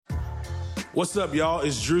What's up, y'all?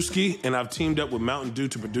 It's Drewski, and I've teamed up with Mountain Dew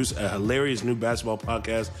to produce a hilarious new basketball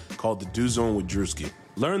podcast called The Dew Zone with Drewski.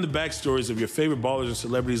 Learn the backstories of your favorite ballers and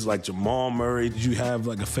celebrities like Jamal Murray. Did you have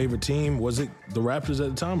like a favorite team? Was it the Raptors at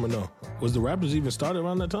the time or no? Was the Raptors even started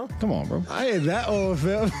around that time? Come on, bro. I ain't that old,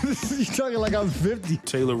 fam. You talking like I'm 50.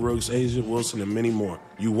 Taylor Rooks, Asia Wilson, and many more.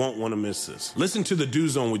 You won't want to miss this. Listen to The Dew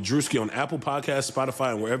Zone with Drewski on Apple Podcasts,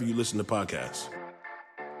 Spotify, and wherever you listen to podcasts.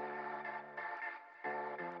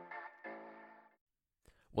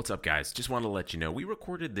 What's up, guys? Just want to let you know, we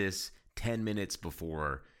recorded this 10 minutes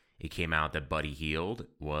before it came out that Buddy Hield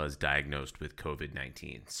was diagnosed with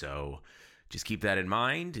COVID-19. So just keep that in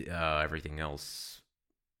mind. Everything else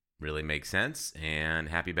really makes sense. And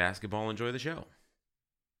happy basketball. Enjoy the show.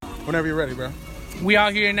 Whenever you're ready, bro. We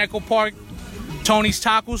out here in Echo Park, Tony's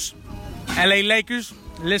Tacos, LA Lakers,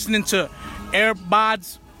 listening to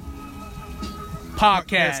Airbods Podcast.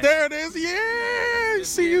 Yes, there it is. Yeah. You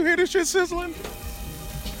see, you hear this shit sizzling?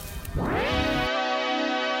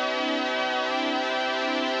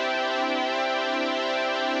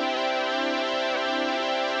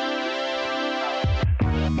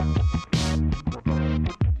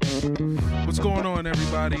 What's going on,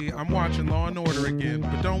 everybody? I'm watching Law & Order again,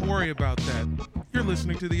 but don't worry about that. You're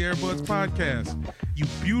listening to the Airbuds Podcast. You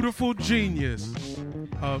beautiful genius.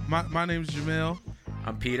 My name's Jamel.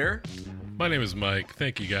 I'm Peter. My name is Mike.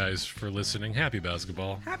 Thank you guys for listening. Happy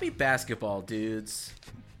basketball. Happy basketball, dudes.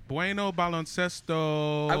 Bueno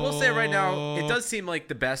baloncesto. I will say right now, it does seem like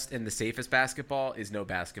the best and the safest basketball is no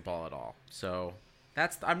basketball at all. So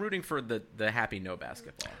I'm rooting for the happy no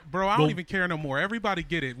basketball. Bro, I don't even care no more. Everybody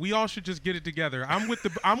get it. We all should just get it together. I'm with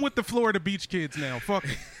the Florida Beach kids now. Fuck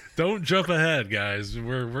it. Don't jump ahead, guys.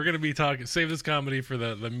 We're going to be talking. Save this comedy for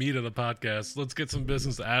the meat of the podcast. Let's get some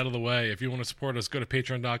business out of the way. If you want to support us, go to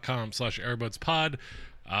patreon.com/airbudspod.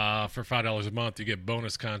 For $5 a month, you get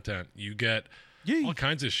bonus content. You get all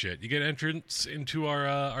kinds of shit. You get entrance into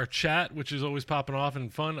our chat, which is always popping off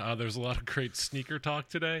and fun. There's a lot of great sneaker talk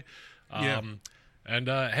today. And,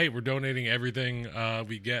 hey, we're donating everything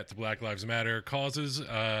we get to Black Lives Matter causes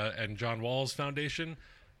and John Wall's Foundation.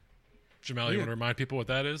 Jamel, you want to remind people what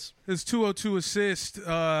that is? It's 202 Assist.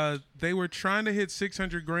 They were trying to hit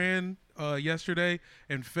 $600,000 yesterday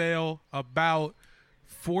and fell about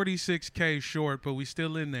 $46K short, but we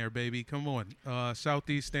still in there, baby. Come on.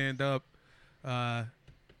 Southeast, stand up. Thank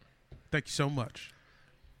you so much.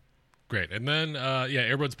 Great. And then,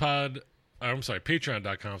 Airbuds Pod. I'm sorry,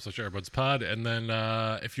 patreon.com/airbudspod. And then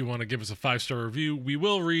if you want to give us a 5-star review, we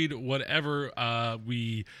will read whatever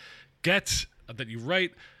we get that you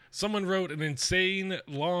write. Someone wrote an insane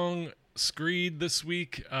long screed this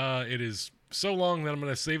week. It is so long that I'm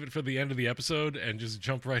going to save it for the end of the episode and just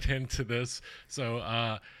jump right into this.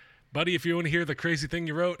 So, buddy, if you want to hear the crazy thing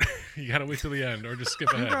you wrote, you got to wait till the end or just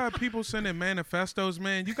skip ahead. You got people sending manifestos,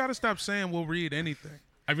 man. You got to stop saying we'll read anything.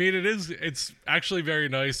 I mean, it's actually very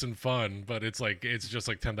nice and fun, but it's just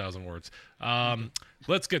like 10,000 words.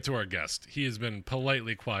 Let's get to our guest. He has been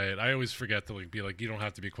politely quiet. I always forget to be like, you don't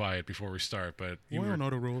have to be quiet before we start, but we don't know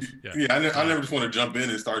the rules. Yeah, I never just want to jump in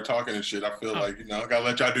and start talking and shit. I feel like, I got to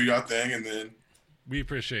let y'all do y'all thing, and then we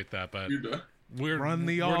appreciate that, but we're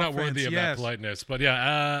not worthy of that politeness. But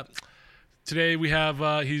yeah, today we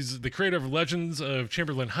have he's the creator of Legends of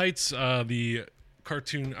Chamberlain Heights, the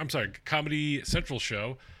Comedy Central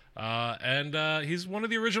show, and he's one of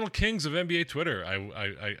the original kings of NBA Twitter.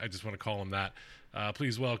 I just want to call him that.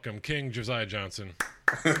 Please welcome King Josiah Johnson.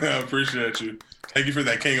 I appreciate you. Thank you for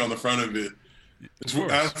that king on the front of it.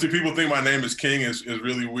 Honestly, people think my name is King is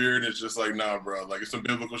really weird. It's just like, nah, bro. Like, it's some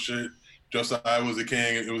biblical shit. Josiah was a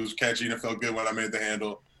king. It was catchy and it felt good when I made the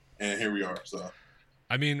handle, and here we are. So,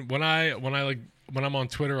 I mean, when I'm on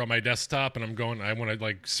Twitter on my desktop and I want to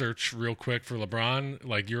like search real quick for LeBron,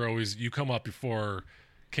 like you come up before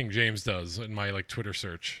King James does in my like Twitter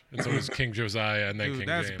search. It's always King Josiah and then King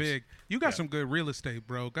James. That's big. You got some good real estate,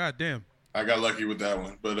 bro. God damn. I got lucky with that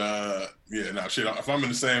one, but shit. If I'm in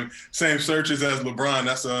the same searches as LeBron,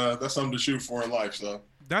 that's something to shoot for in life. So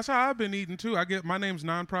that's how I've been eating too. My name's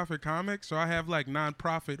Nonprofit Comics, so I have like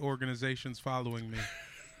nonprofit organizations following me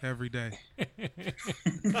every day.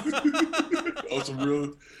 Some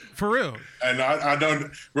real for real. And I don't,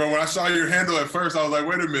 bro. When I saw your handle at first, I was like,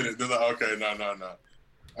 wait a minute. They're like, okay, no.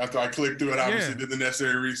 After I clicked through it, I obviously did the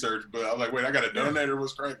necessary research, but I was like, wait, I got to donate or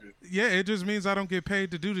what's cracking? Yeah, it just means I don't get paid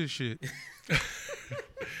to do this shit.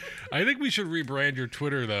 I think we should rebrand your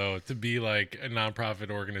Twitter, though, to be like a nonprofit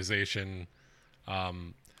organization.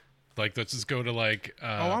 Like, let's just go to like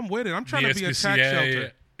I'm with it. I'm trying to be a tax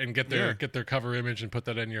shelter. And get their cover image and put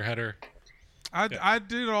that in your header. I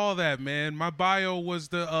did all that, man. My bio was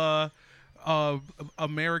the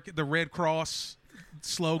the Red Cross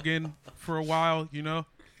slogan for a while, you know.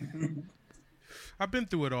 I've been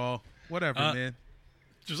through it all. Whatever, man.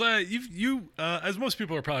 Josiah, you as most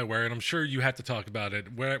people are probably aware, and I'm sure you have to talk about it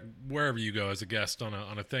wherever you go as a guest on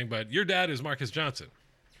a thing, but your dad is Marcus Johnson.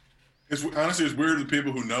 Honestly, it's weird to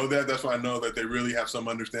people who know that. That's why I know that they really have some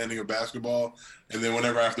understanding of basketball. And then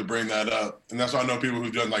whenever I have to bring that up, and that's why I know people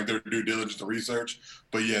who've done like their due diligence and research.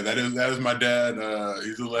 But yeah, that is my dad.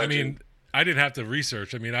 He's a legend. I mean, I didn't have to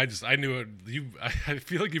research. I mean, I knew it. I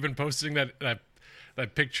feel like you've been posting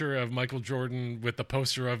that picture of Michael Jordan with the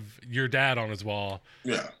poster of your dad on his wall.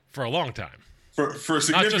 Yeah. For a long time. For a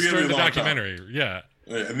significantly not just during the long documentary. Time. Yeah.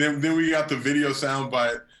 And then we got the video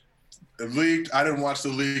soundbite. It leaked. I didn't watch the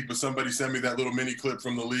leak, but somebody sent me that little mini clip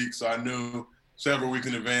from the leak, so I knew several weeks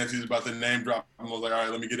in advance he was about to name drop. I was like, all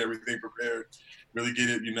right, let me get everything prepared, really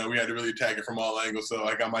get it. You know, we had to really attack it from all angles, so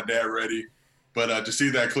I got my dad ready. But to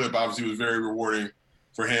see that clip obviously was very rewarding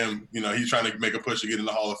for him. You know, he's trying to make a push to get in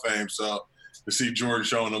the Hall of Fame, so to see Jordan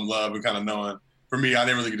showing him love and kind of knowing. For me, I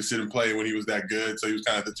didn't really get to sit and play when he was that good, so he was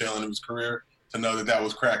kind of at the tail end of his career. To know that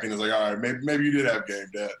was cracking, it's like, all right, maybe you did have game,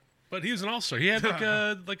 Dad. But he was an all-star. He had like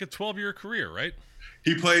a 12-year career, right?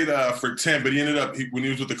 He played for 10, but he ended up when he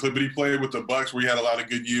was with the Clippers, he played with the Bucks where he had a lot of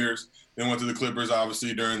good years. Then went to the Clippers,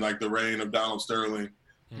 obviously during like the reign of Donald Sterling,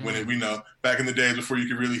 when we know back in the days before you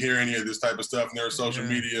could really hear any of this type of stuff, and there was social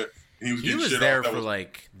media. And he was there for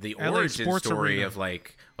like the origin story arena. of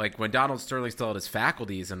like when Donald Sterling still had his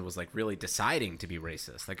faculties and was like really deciding to be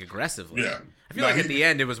racist, like aggressively. Yeah, I feel like at the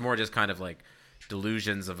end it was more just kind of like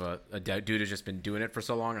delusions of a dude who's just been doing it for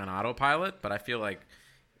so long on autopilot. But I feel like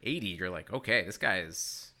 80, you're like, okay, this guy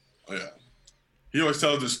is. Oh yeah, he always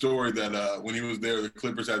tells the story that when he was there, the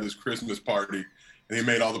Clippers had this Christmas party, and he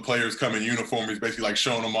made all the players come in uniform. He's basically like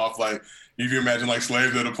showing them off, like if you imagine like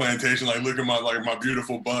slaves at a plantation, like look at my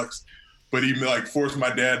beautiful Bucks. But he like forced my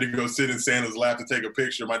dad to go sit in Santa's lap to take a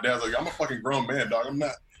picture. My dad's like, I'm a fucking grown man, dog. I'm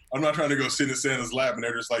not trying to go sit in Santa's lap. And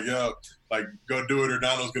they're just like, yo, like go do it or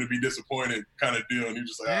Donald's gonna be disappointed, kind of deal. And he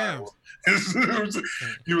was just like, all right, well.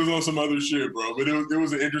 He was on some other shit, bro. But it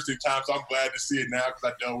was an interesting time. So I'm glad to see it now because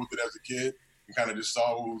I dealt with it as a kid and kind of just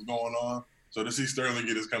saw what was going on. So to see Sterling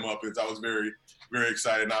get his comeuppance, I was very, very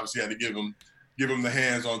excited. And obviously, I had to give him the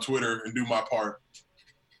hands on Twitter and do my part.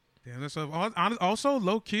 Damn, that's also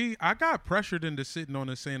low key. I got pressured into sitting on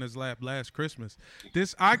a Santa's lap last Christmas.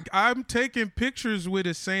 I'm taking pictures with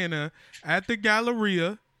a Santa at the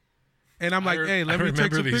Galleria, and I'm like, hey, let me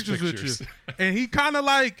take some pictures with you. And he kind of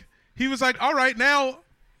like he was like, all right, now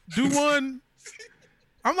do one.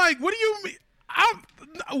 I'm like, what do you mean?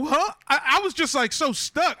 I was just like so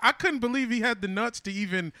stuck. I couldn't believe he had the nuts to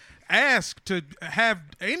even ask to have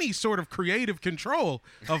any sort of creative control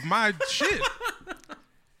of my shit.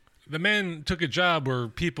 The man took a job where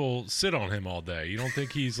people sit on him all day. You don't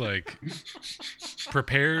think he's like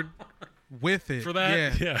prepared with it for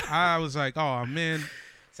that? Yeah. I was like, oh man.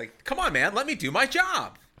 It's like, come on, man, let me do my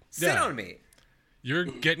job. Sit on me. You're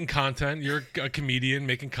getting content. You're a comedian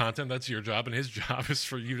making content. That's your job, and his job is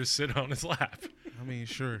for you to sit on his lap. I mean,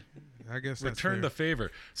 sure. I guess that's return fair. the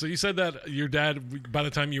favor. So you said that your dad, by the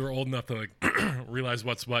time you were old enough to like realize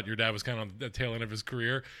what's what, your dad was kind of on the tail end of his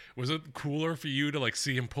career. Was it cooler for you to like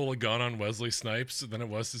see him pull a gun on Wesley Snipes than it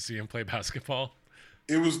was to see him play basketball?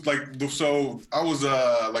 It was like so. I was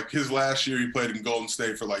like his last year. He played in Golden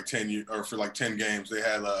State for like 10 years or for like 10 games. They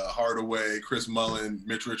had Hardaway, Chris Mullin,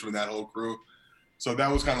 Mitch Richmond, that whole crew. So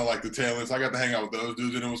that was kind of like the tail end. So I got to hang out with those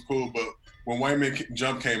dudes, and it was cool. But when White Man Can't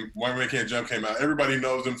Jump came out, everybody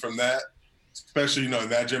knows him from that. Especially, in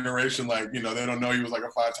that generation, like, they don't know he was like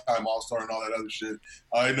a 5-time All-Star and all that other shit.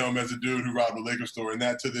 I know him as a dude who robbed a liquor store, and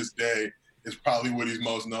that to this day is probably what he's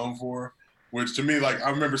most known for. Which to me, like,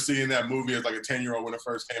 I remember seeing that movie as like a 10-year-old when it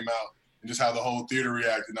first came out, and just how the whole theater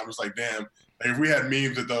reacted. And I'm just like, damn, if we had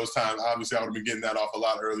memes at those times, obviously I would have been getting that off a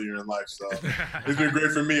lot earlier in life. So it's been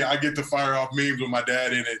great for me. I get to fire off memes with my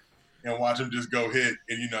dad in it and watch him just go hit,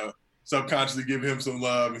 and subconsciously give him some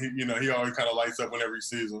love. He, he always kind of lights up whenever he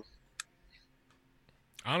sees him.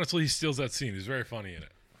 Honestly, he steals that scene. He's very funny in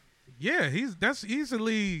it. Yeah, that's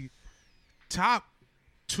easily top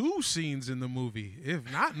 2 scenes in the movie,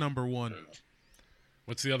 if not number 1.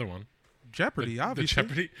 What's the other one? Jeopardy, obviously. The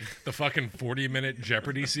Jeopardy, the fucking 40-minute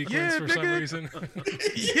Jeopardy sequence for some reason.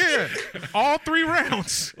 Yeah, all 3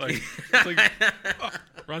 rounds. It's like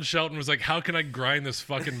Ron Shelton was like, "How can I grind this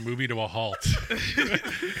fucking movie to a halt?"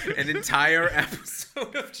 An entire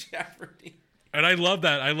episode of Jeopardy. And I love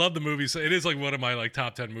that. I love the movie. So it is like one of my like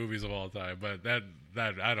top 10 movies of all time. But that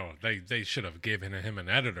I don't. They should have given him an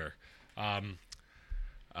editor.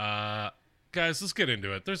 guys, let's get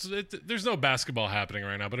into it. There's no basketball happening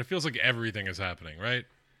right now, but it feels like everything is happening, right?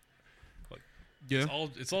 Yeah.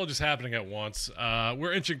 It's all just happening at once.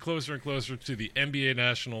 We're inching closer and closer to the NBA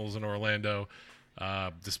Nationals in Orlando,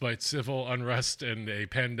 despite civil unrest and a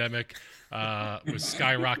pandemic with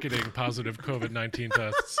skyrocketing positive COVID-19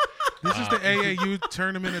 tests. This is the AAU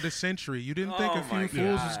tournament of the century. You didn't think a few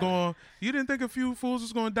fools was going. You didn't think a few fools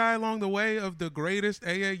was going to die along the way of the greatest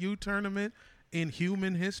AAU tournament in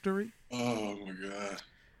human history? Oh my god.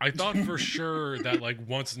 I thought for sure that like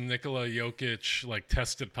once Nikola Jokic like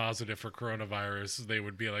tested positive for coronavirus, they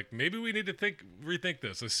would be like, maybe we need to rethink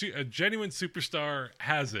this. A genuine superstar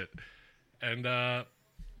has it, and the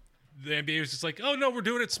NBA was just like, oh no, we're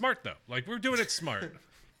doing it smart though. Like we're doing it smart.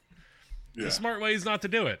 Yeah. The smart way is not to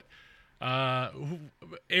do it.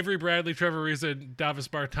 Avery Bradley, Trevor Ariza, Davis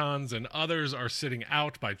Bertans, and others are sitting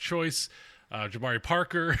out by choice. Jabari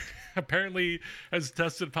Parker apparently has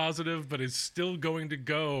tested positive, but is still going to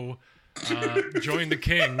go join the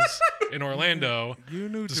Kings in Orlando. You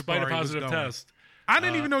knew despite Jabari a positive was going. test. I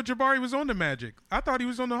didn't even know Jabari was on the Magic. I thought he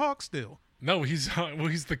was on the Hawks still. No, he's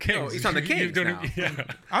the Kings. No, he's on the Kings now. Yeah.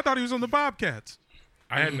 I thought he was on the Bobcats.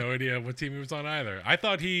 I had no idea what team he was on either. I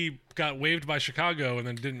thought he got waived by Chicago and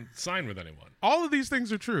then didn't sign with anyone. All of these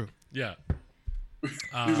things are true. Yeah. He's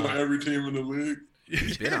on every team in the league.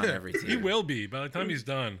 He's been on every team. He will be by the time he's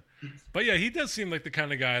done. But yeah, he does seem like the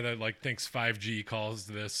kind of guy that like thinks 5G calls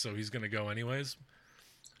this, so he's going to go anyways.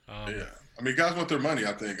 Yeah. I mean, guys want their money,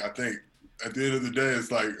 I think. At the end of the day,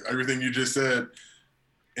 it's like everything you just said.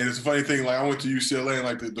 And it's a funny thing, like I went to UCLA and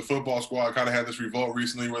like the football squad kind of had this revolt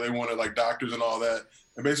recently where they wanted like doctors and all that.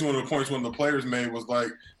 And basically one of the points one of the players made was like,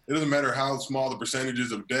 it doesn't matter how small the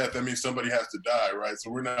percentages of death, that means somebody has to die, right? So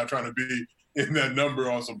we're not trying to be in that number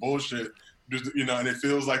on some bullshit. Just, and it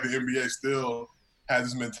feels like the NBA still has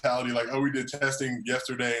this mentality like, oh, we did testing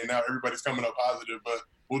yesterday and now everybody's coming up positive, but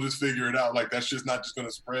we'll just figure it out. Like that's just not just going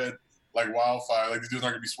to spread like wildfire. Like these dudes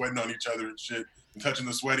aren't going to be sweating on each other and shit and touching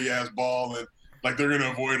the sweaty ass ball and like they're going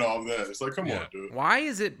to avoid all of that. It's like, come on, dude. Why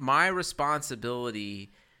is it my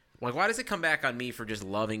responsibility? Like, why does it come back on me for just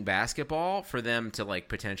loving basketball for them to like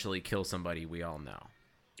potentially kill somebody we all know?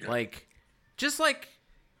 Yeah. Just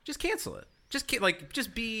cancel it. Just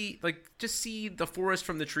see the forest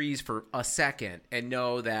from the trees for a second and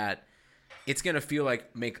know that it's going to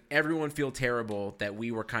make everyone feel terrible that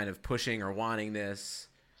we were kind of pushing or wanting this.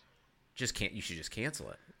 You should just cancel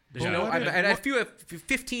it. There's I feel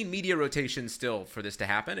 15 media rotations still for this to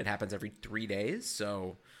happen. It happens every 3 days.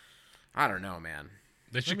 So I don't know, man.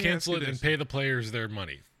 They should cancel it and pay the players their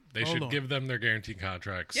money. They should give them their guaranteed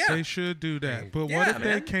contracts. Yeah. They should do that. But what if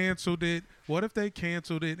they canceled it? What if they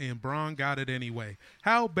canceled it and Bron got it anyway?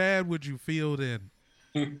 How bad would you feel then?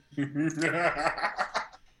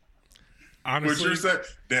 Honestly, what you said?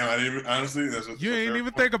 Damn, I didn't even. Honestly, you ain't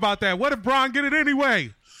even think about that. What if Bron get it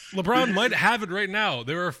anyway? LeBron might have it right now.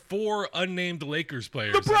 There are 4 unnamed Lakers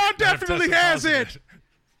players. LeBron definitely has it.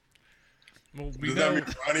 Well, does that mean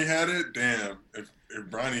Bronny had it? Damn, if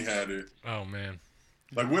Bronny had it. Oh man.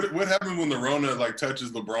 Like what happens when the Rona like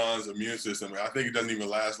touches LeBron's immune system? I think it doesn't even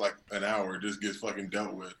last like an hour. It just gets fucking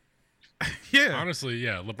dealt with. Yeah. Honestly,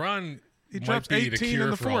 yeah. LeBron might be the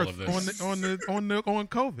cure for all of this. on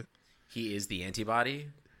COVID. He is the antibody.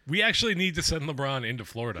 We actually need to send LeBron into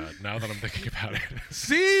Florida now that I'm thinking about it.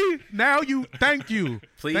 See? Now thank you.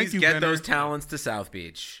 Please get those talents to South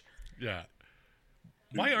Beach. Yeah.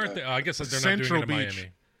 Why aren't they? I guess they're Central not doing it in Beach.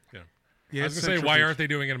 Miami. Yeah, I was going to say, why aren't they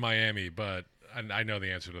doing it in Miami? But I know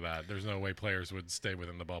the answer to that. There's no way players would stay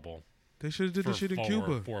within the bubble. They should have did the shit in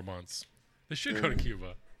Cuba. 4 months. They should go to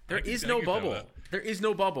Cuba. There is no bubble. There is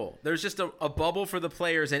no bubble. There's just a bubble for the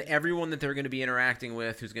players and everyone that they're going to be interacting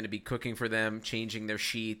with, who's going to be cooking for them, changing their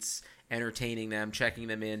sheets, entertaining them, checking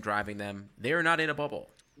them in, driving them. They are not in a bubble.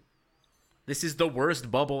 This is the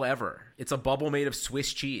worst bubble ever. It's a bubble made of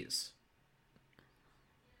Swiss cheese.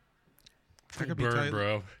 Bird,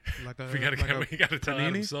 bro. We gotta tell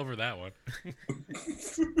Adam Silver that one.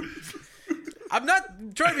 I'm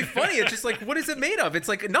not trying to be funny. It's just like, what is it made of? It's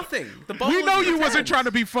like nothing. The bubble. We know you wasn't trying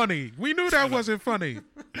to be funny. We knew that wasn't funny.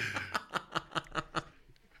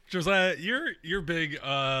 Josiah, you're big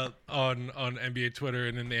on NBA Twitter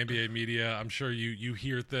and in the NBA media. I'm sure you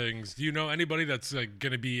hear things. Do you know anybody that's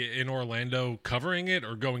going to be in Orlando covering it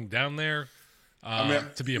or going down there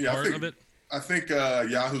to be a part of it? I think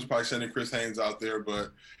Yahoo's probably sending Chris Haynes out there,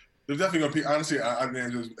 but there's definitely going to be, honestly, I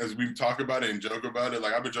mean, as we talk about it and joke about it,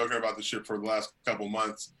 like I've been joking about this shit for the last couple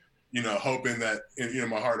months, hoping that in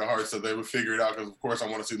my heart of hearts that they would figure it out, because of course I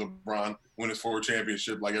want to see LeBron win his 4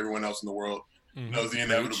 championship like everyone else in the world knows the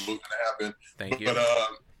inevitable is going to happen. Thank you. But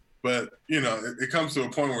But, it comes to a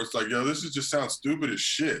point where it's like, yo, this just sounds stupid as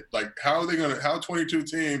shit. Like, how 22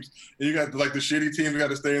 teams, and you got, like, the shitty teams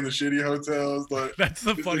got to stay in the shitty hotels? Like, That's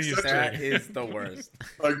the funniest thing. That is the worst.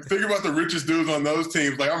 Like, think about the richest dudes on those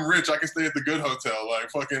teams. Like, I'm rich, I can stay at the good hotel.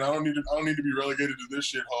 Like, fucking, I don't need to be relegated to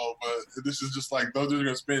this shithole. But this is just like, those dudes are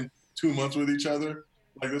going to spend 2 months with each other.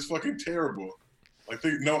 Like, that's fucking terrible. Like,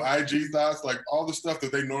 no IG thoughts. Like, all the stuff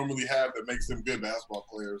that they normally have that makes them good basketball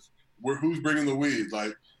players. Who's bringing the weed?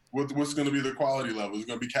 Like, what's going to be the quality level? Is it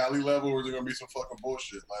going to be Cali level, or is it going to be some fucking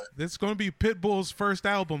bullshit? Like, it's going to be Pitbull's first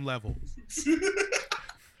album level.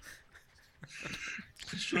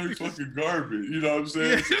 Straight fucking garbage. You know what I'm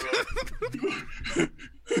saying? Yeah.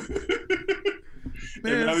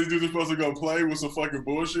 And now these dudes are supposed to go play with some fucking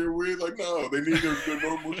bullshit weed? Like, no, they need their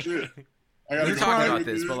normal shit. We're talking about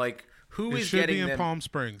this, but like, who is getting in them? Palm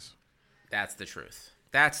Springs. That's the truth.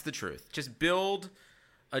 That's the truth. Just build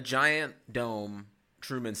a giant dome,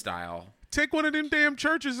 Truman style. Take one of them damn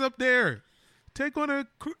churches up there. Take one of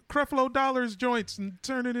Creflo Dollar's joints and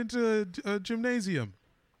turn it into a gymnasium.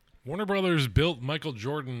 Warner Brothers built Michael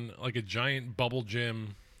Jordan like a giant bubble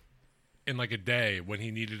gym in like a day when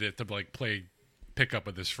he needed it to like play pickup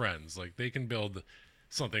with his friends. Like, they can build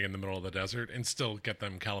something in the middle of the desert and still get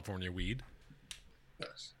them California weed.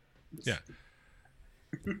 Yes. Yeah.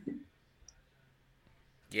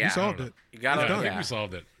 Yeah, We solved it. You got I think we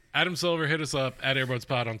solved it. Adam Silver, hit us up at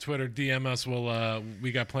AirboatsPod on Twitter. DM us.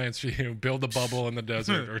 We got plans for you. Build a bubble in the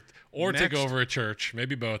desert, or take over a church.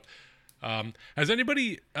 Maybe both. Has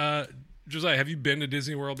anybody, Josiah? Have you been to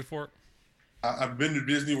Disney World before? I've been to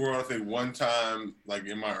Disney World, I think, one time, like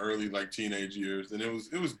in my early teenage years, and it was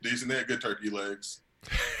decent. They had good turkey legs.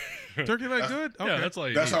 Turkey leg good? Okay.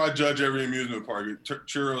 Yeah, that's how I judge every amusement park: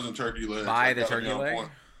 churros and turkey legs. Buy the turkey leg. Point.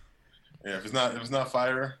 Yeah, if it's not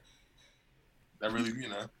fire, that really,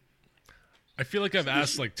 I feel like I've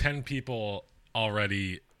asked like 10 people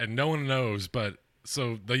already, and no one knows. But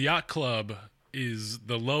so the yacht club is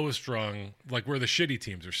the lowest rung, like where the shitty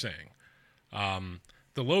teams are staying.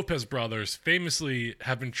 The Lopez brothers famously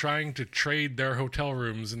have been trying to trade their hotel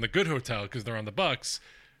rooms in the good hotel because they're on the Bucks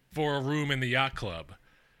for a room in the yacht club.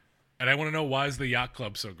 And I want to know, why is the yacht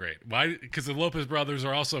club so great? Why? Because the Lopez brothers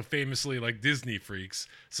are also famously like Disney freaks,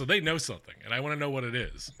 so they know something, and I want to know what it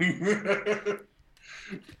is.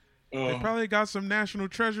 They probably got some National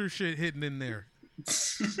Treasure shit hidden in there.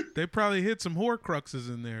 They probably hid some Horcruxes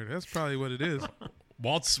in there. That's probably what it is.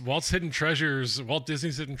 Walt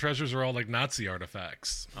Disney's hidden treasures are all like Nazi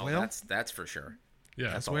artifacts. Oh, Well, that's for sure. Yeah,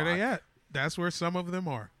 That's where they at. That's where some of them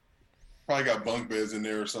are. Probably got bunk beds in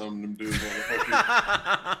there or something. Them dudes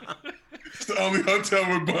it's the only hotel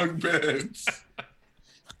with bunk beds.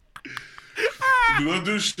 Do those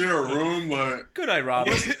dudes share a room? Like, Good eye,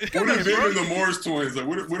 Robert. what are them and the Morris twins? Like,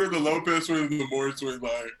 what are the Lopez twins and the Morris twins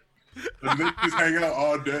like? And they just hang out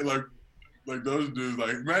all day, like those dudes.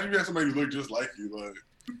 Like, imagine if you had somebody who looked just like you. Like,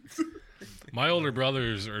 my older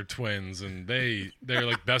brothers are twins, and they're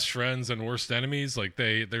like best friends and worst enemies. Like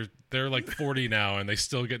they're like 40 now, and they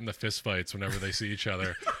still get into fist fights whenever they see each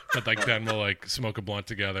other. But like then we'll like smoke a blunt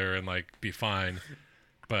together and like be fine.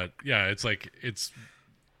 But yeah, it's like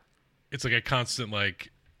a constant like,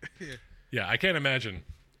 yeah, I can't imagine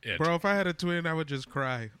it. Bro, if I had a twin, I would just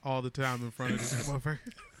cry all the time in front of this motherfucker.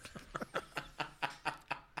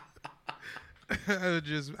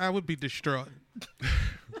 I would be distraught.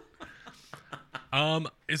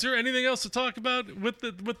 Is there anything else to talk about with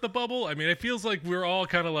the bubble? I mean, it feels like we're all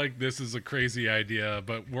kind of like, this is a crazy idea,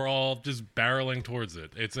 but we're all just barreling towards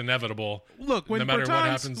it. It's inevitable. Look, when no matter what Bertans-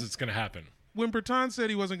 happens, it's going to happen. When Bertans said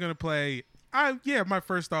he wasn't going to play, my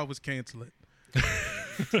first thought was cancel it.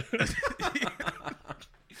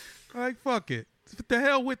 Like, fuck it. What the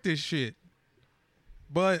hell with this shit?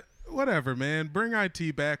 But whatever, man. Bring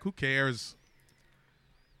IT back. Who cares?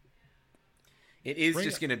 It is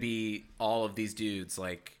just going to be all of these dudes.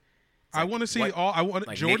 Like, I want to see all. I want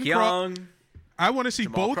like Jordan Nick Young. I want to see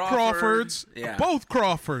Jamal both Crawford. Crawfords. Yeah. Both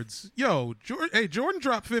Crawfords. Yo, Jordan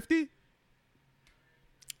dropped 50.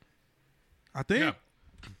 I think. Yeah.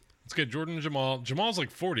 Let's get Jordan and Jamal. Jamal's like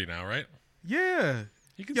 40 now, right? Yeah.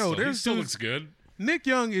 He Yo, he there's still dudes- looks good. Nick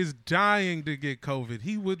Young is dying to get COVID.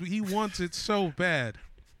 He wants it so bad,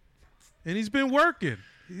 and he's been working.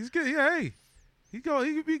 He's good. Yeah, hey, he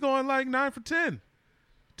could be going like 9 for 10,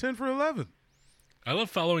 10 for 11. I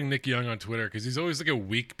love following Nick Young on Twitter because he's always like a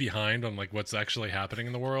week behind on like what's actually happening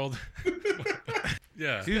in the world.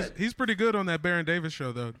 Yeah, He's pretty good on that Baron Davis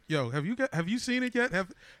show though. Yo, have you seen it yet?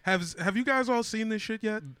 Have you guys all seen this shit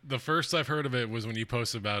yet? the first I've heard of it was when you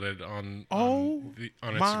posted about it on Oh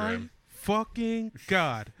on my Instagram. fucking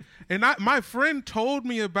God. And my friend told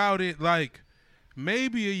me about it like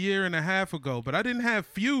maybe a year and a half ago, but I didn't have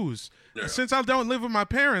Fuse. Yeah. Since I don't live with my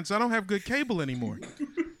parents, I don't have good cable anymore.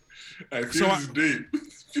 Hey, Fuse is deep.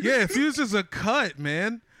 Yeah, Fuse is a cut,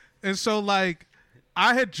 man. And so, like,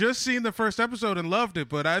 I had just seen the first episode and loved it,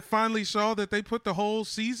 but I finally saw that they put the whole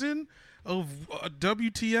season of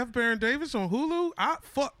WTF Baron Davis on Hulu.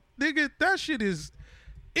 Nigga, that shit is...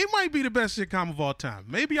 It might be the best sitcom of all time.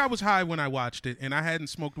 Maybe I was high when I watched it, and I hadn't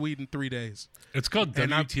smoked weed in 3 days. It's called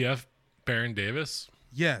WTF Baron Davis?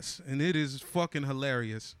 Yes, and it is fucking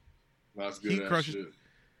hilarious. That's good shit.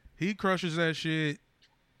 He crushes that shit.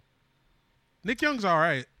 Nick Young's all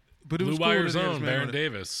right, but it Blue was cool Wire's that own Baron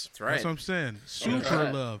Davis. That's right. That's what I'm saying. Super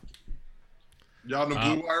Okay. love. Y'all the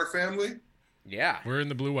Blue Wire family? Yeah. We're in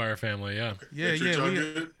the Blue Wire family, yeah. Yeah, They treat yeah. y'all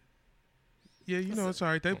good? Yeah, you know, it's all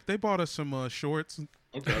right. They bought us some shorts.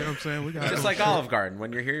 Okay. You know what I'm saying? We got Just like Olive Garden,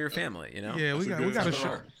 when you're here, your family, you know? Yeah, we That's a got good a start.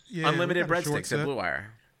 short. Yeah, Unlimited we got a short breadsticks at set. Blue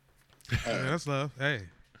Wire. Yeah, that's love. Hey.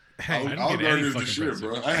 Olive get Garden any is the fucking shit, breadsticks.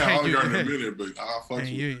 bro. I had Hey, Olive you- Garden in a minute, but I'll fuck And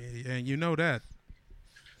you. you know that.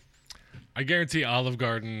 I guarantee Olive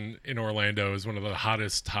Garden in Orlando is one of the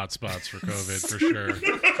hottest hotspots for COVID, for sure.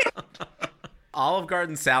 Olive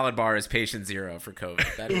Garden salad bar is patient zero for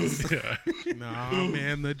COVID. That is. Yeah. No,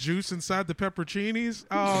 man, the juice inside the pepperoncinis.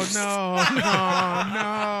 Oh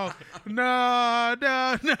no,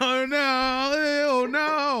 ew,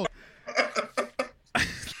 no.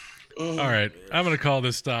 All right, I'm gonna call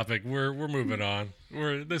this topic. We're moving on.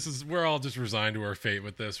 We're all just resigned to our fate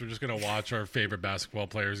with this. We're just gonna watch our favorite basketball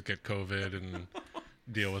players get COVID and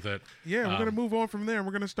deal with it. Yeah, we're gonna move on from there, and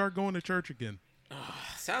we're gonna start going to church again.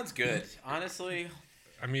 Sounds good. Honestly,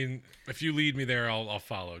 I mean, if you lead me there, I'll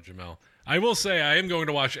follow, Jamel. I will say I am going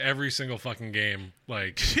to watch every single fucking game,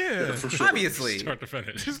 like Yeah, For sure. obviously. start to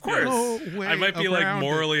finish. Of course. no way I might be like around it.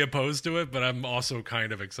 morally opposed to it, but I'm also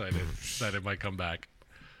kind of excited that it might come back.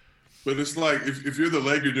 But it's like if you're the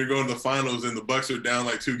Lakers, you're going to the finals, and the Bucks are down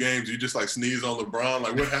like 2 games. You just like sneeze on LeBron.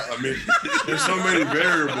 Like what happened? I mean, there's so many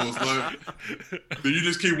variables. Like, do you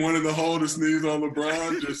just keep wanting the hole to sneeze on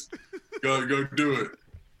LeBron? Just go do it.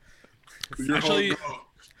 Your Actually, whole goal.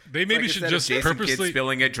 They maybe Like should instead of just Jason Kidd purposely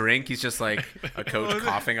spilling a drink. He's just like a coach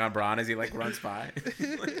coughing on Bron as he like runs by.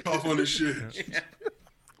 Cough on his shit.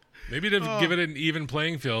 maybe to give it an even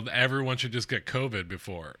playing field. Everyone should just get COVID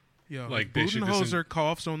before. Yo, Like, they should just Budenholzer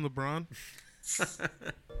coughs on LeBron.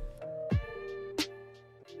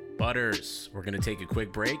 Butters, we're going to take a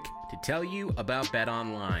quick break to tell you about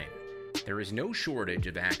BetOnline. There is no shortage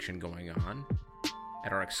of action going on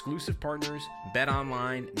at our exclusive partners,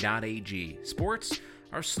 betonline.ag. Sports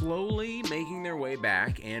are slowly making their way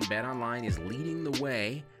back, and BetOnline is leading the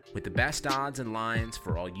way with the best odds and lines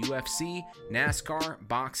for all UFC, NASCAR,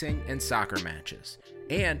 boxing, and soccer matches.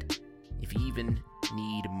 And if you even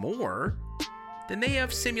need more, then they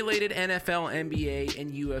have simulated NFL, NBA,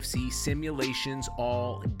 and UFC simulations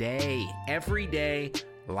all day, every day,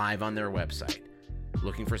 live on their website.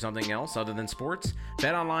 Looking for something else other than sports?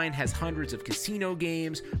 BetOnline has hundreds of casino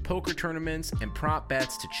games, poker tournaments, and prop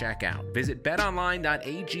bets to check out. Visit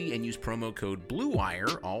betonline.ag and use promo code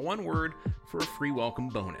BLUEWIRE, all one word, for a free welcome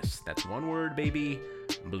bonus. That's one word, baby,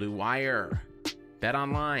 Blue Wire.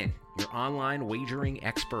 BetOnline, your online wagering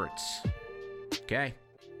experts. Okay,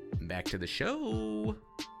 back to the show.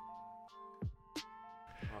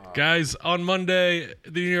 Guys, on Monday,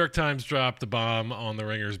 the New York Times dropped a bomb on the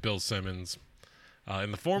Ringer's Bill Simmons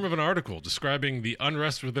in the form of an article describing the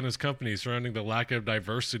unrest within his company surrounding the lack of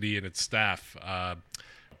diversity in its staff.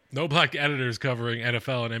 No black editors covering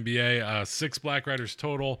NFL and NBA, 6 black writers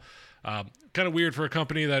total. Kind of weird for a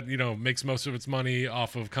company that, you know, makes most of its money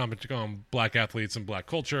off of commenting on black athletes and black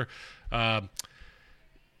culture. And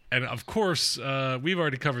of course, we've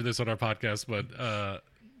already covered this on our podcast, but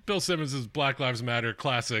Bill Simmons' Black Lives Matter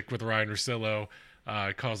classic with Ryan Russillo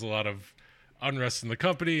caused a lot of unrest in the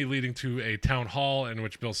company, leading to a town hall in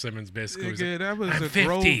which Bill Simmons basically was Nigga, that was I'm a 50.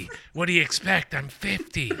 Grove. What do you expect? I'm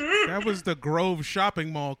 50. That was the Grove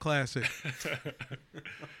Shopping Mall classic.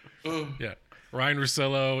 Yeah. Ryan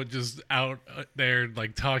Russillo just out there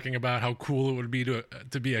like talking about how cool it would be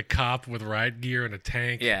to be a cop with riot gear and a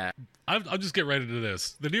tank. Yeah. I'll just get right into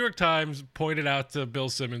this. The New York Times pointed out to Bill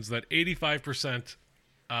Simmons that 85%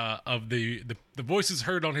 of the voices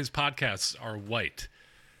heard on his podcasts are white.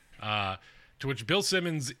 To which Bill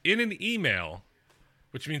Simmons, in an email,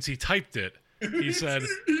 which means he typed it, he said,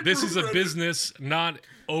 "This is a business, not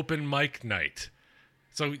open mic night."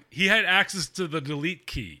 So he had access to the delete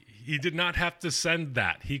key. He did not have to send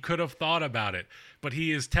that. He could have thought about it. But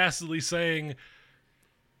he is tacitly saying,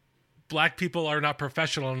 black people are not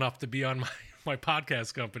professional enough to be on my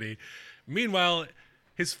podcast company. Meanwhile,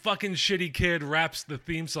 his fucking shitty kid raps the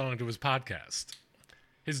theme song to his podcast.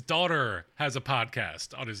 His daughter has a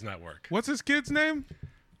podcast on his network. What's his kid's name?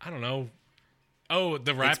 I don't know. Oh,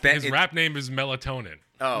 his rap name is Melatonin.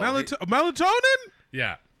 Oh, Melatonin?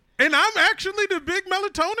 Yeah. And I'm actually the big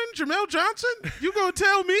melatonin, Jamel Johnson? You gonna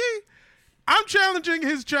tell me? I'm challenging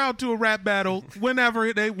his child to a rap battle whenever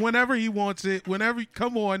he wants it.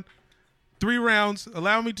 Come on. 3 rounds.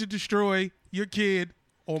 Allow me to destroy your kid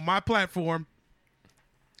on my platform.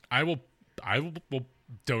 I will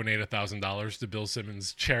donate $1,000 to Bill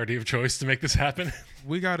Simmons' charity of choice to make this happen.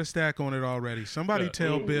 We got a stack on it already. Somebody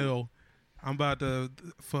tell Bill I'm about to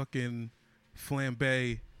fucking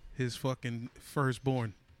flambe his fucking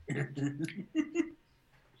firstborn.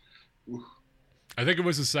 I think it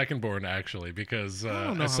was his secondborn, actually, because I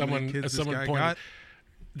don't know as how many someone kids this guy pointed, got.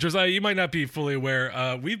 Josiah, you might not be fully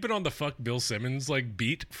aware. We've been on the fuck Bill Simmons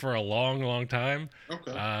beat for a long, long time.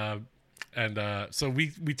 Okay. So we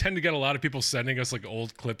tend to get a lot of people sending us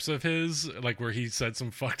old clips of his, where he said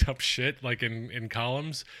some fucked up shit, in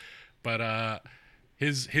columns. But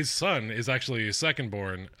his son is actually a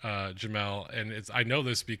secondborn, Jamel, and I know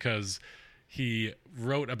this because he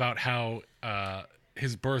wrote about how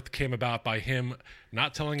his birth came about by him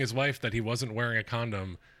not telling his wife that he wasn't wearing a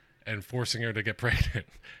condom and forcing her to get pregnant,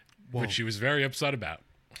 which she was very upset about.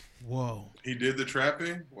 Whoa. He did the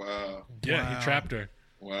trapping? Wow. Yeah, Wow. he trapped her.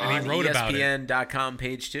 Wow. And he wrote about it. ESPN.com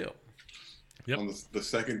page 2. Yep. On the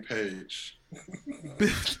second page.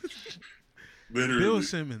 Literally. Bill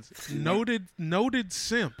Simmons. Noted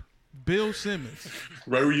simp. Bill Simmons.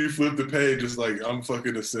 Right where you flip the page, it's like, I'm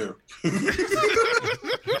fucking a simp.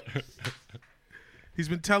 He's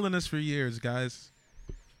been telling us for years, guys.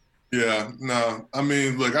 Yeah, no. I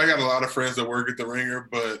mean, look, I got a lot of friends that work at the Ringer,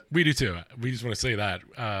 but We do too. We just want to say that.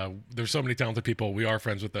 There's so many talented people. We are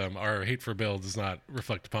friends with them. Our hate for Bill does not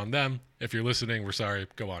reflect upon them. If you're listening, we're sorry.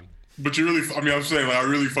 Go on. you really, I mean, I'm saying, I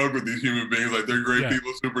really fuck with these human beings. They're great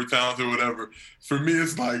people, super talented, whatever. For me,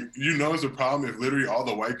 it's it's a problem if literally all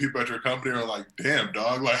the white people at your company are like, damn,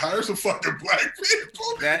 dog, hire some fucking black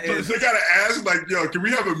people. They gotta ask, yo, can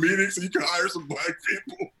we have a meeting so you can hire some black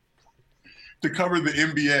people to cover the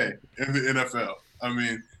NBA and the NFL? I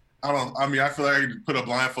feel like I could put a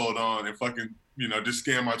blindfold on and fucking, just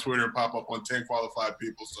scan my Twitter and pop up on 10 qualified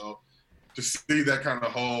people. So to see that kind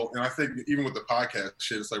of whole, and I think even with the podcast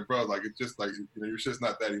shit, it's bro, it's just your shit's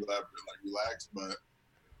not that elaborate, relax, but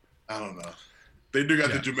I don't know. They do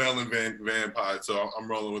got the Jamel and Van pod, so I'm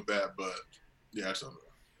rolling with that, but yeah, I don't know.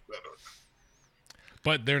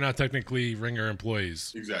 But they're not technically Ringer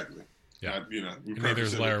employees. Exactly. Yeah. And neither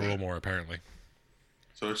is Larry Wilmore, apparently.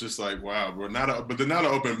 So it's just wow, but the not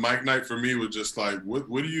an open mic night for me was just what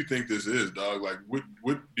do you think this is, dog? What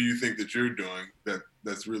do you think that you're doing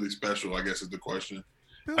that's really special, I guess is the question.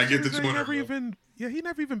 Bill I get the Simmons he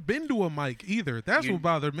never even been to a mic either. That's what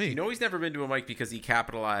bothered me. He's never been to a mic because he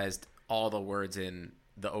capitalized all the words in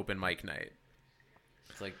the open mic night.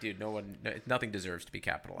 It's dude, nothing deserves to be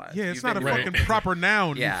capitalized. Yeah, it's not a fucking proper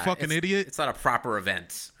noun, you fucking idiot. It's not a proper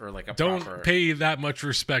event or Don't pay that much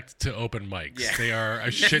respect to open mics. Yeah. They are a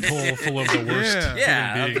shithole full of the worst human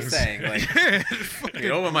I'm beings. just saying,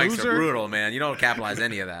 open mics are brutal, man. You don't capitalize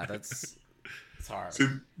any of that. It's hard. See,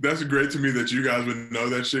 that's great to me that you guys would know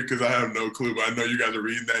that shit because I have no clue, but I know you guys are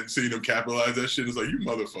reading that and seeing them capitalize that shit. It's you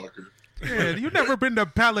motherfucker. Yeah, you never been to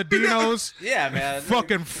Paladinos? Yeah, man.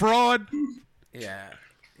 Fucking fraud. Yeah.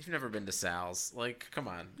 You've never been to Sal's. Come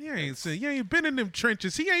on. You ain't been in them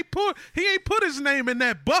trenches. He ain't put his name in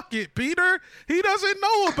that bucket, Peter. He doesn't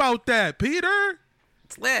know about that, Peter.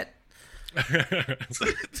 It's lit.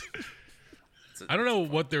 I don't know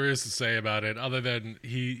what there is to say about it other than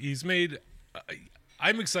he's made.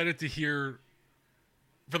 I'm excited to hear.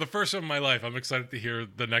 For the first time in my life, I'm excited to hear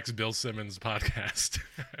the next Bill Simmons podcast.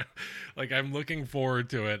 I'm looking forward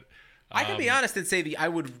to it. I can be honest and say I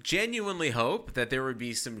would genuinely hope that there would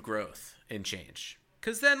be some growth and change.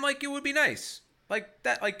 Because then, it would be nice.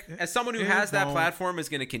 As someone who has that platform is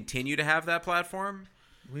going to continue to have that platform.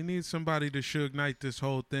 We need somebody to Suge Knight this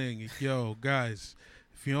whole thing. Yo, guys,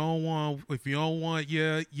 if you don't want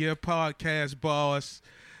your podcast boss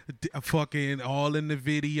fucking all in the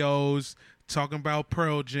videos talking about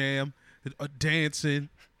Pearl Jam, dancing,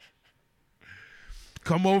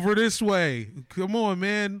 come over this way. Come on,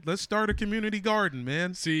 man. Let's start a community garden,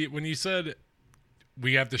 man. See, when you said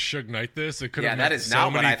we have to Suge Knight this, it could have meant that is so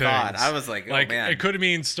not many what I things. thought. I was like, oh, man. It could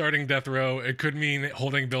mean starting Death Row. It could mean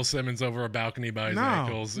holding Bill Simmons over a balcony by his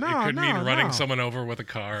ankles. It could mean running someone over with a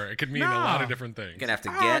car. It could mean a lot of different things. You're going to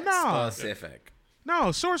have to get specific.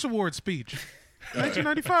 No, Source Award speech.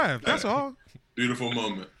 1995. That's all. Beautiful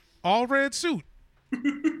moment. All red suit.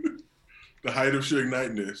 The height of Suge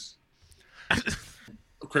Knightness.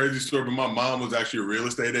 crazy story, but my mom was actually a real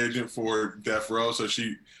estate agent for Death Row,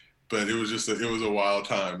 but it was a wild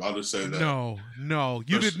time. I'll just say that. No,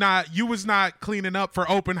 you was not cleaning up for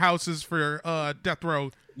open houses for Death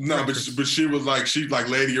Row. No, but she was like,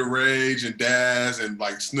 Lady of Rage and Daz and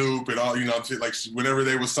like Snoop and all, like whenever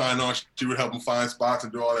they would sign on, she would help them find spots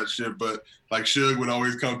and do all that shit. But like Suge would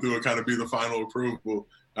always come through and kind of be the final approval.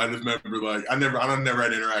 I just remember like I never had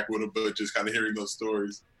to interact with him, but just kind of hearing those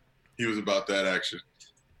stories, he was about that action.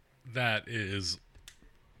 That is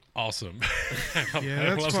awesome.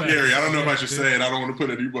 Yeah, that's Gary, I don't know if I should say it. I don't want to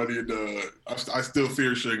put anybody in the. I still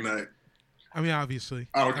fear Suge Knight. I mean, obviously.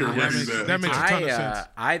 I don't care where he's at. That makes a ton of sense.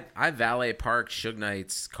 I valet parked Suge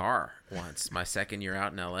Knight's car once, my second year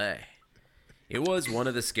out in LA. It was one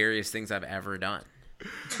of the scariest things I've ever done.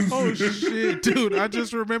 Oh shit, dude! I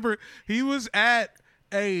just remember he was at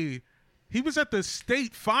the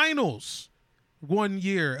state finals one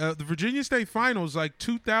year, the Virginia State Finals, like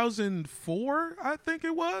 2004, I think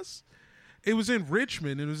it was. It was in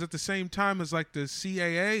Richmond. It was at the same time as like the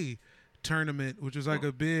CAA tournament, which was like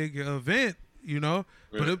a big event,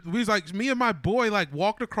 But it was like me and my boy like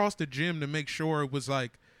walked across the gym to make sure it was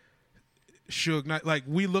like Suge Knight. Like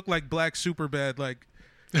we looked like Black Superbad, like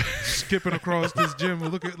skipping across this gym. We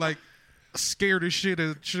look at like scared as shit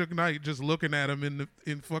at Suge Knight, just looking at him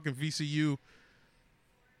in fucking VCU.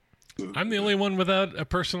 I'm the only one without a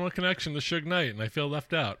personal connection to Suge Knight, and I feel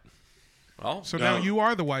left out. Well, so now you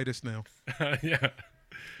are the whitest now. Yeah.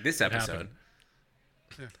 This episode.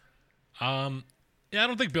 Yeah, I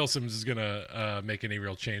don't think Bill Simmons is gonna make any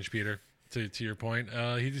real change, Peter. To your point,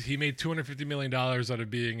 he made $250 million out of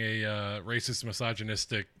being a racist,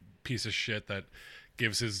 misogynistic piece of shit that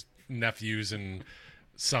gives his nephews and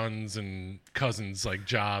sons and cousins like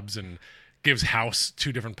jobs and gives House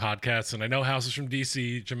 2 different podcasts. And I know House is from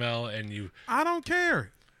DC, Jamel, and you. I don't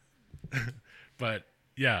care. But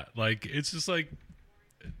yeah, like it's just like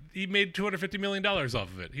he made $250 million off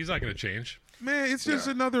of it. He's not gonna change. Man, it's just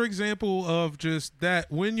another example of just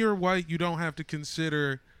that when you're white, you don't have to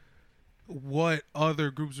consider what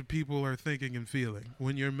other groups of people are thinking and feeling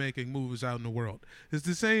when you're making moves out in the world. It's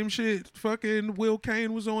the same shit fucking Will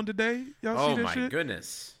Kane was on today. Y'all see that shit?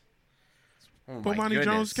 Goodness. Bomani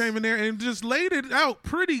Jones came in there and just laid it out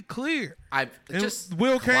pretty clear.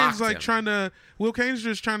 Will Kane's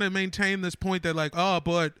just trying to maintain this point that like,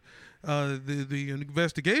 but the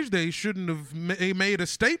investigation, they shouldn't have made a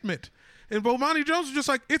statement. And Bomani Jones was just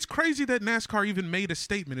like, it's crazy that NASCAR even made a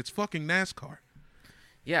statement. It's fucking NASCAR.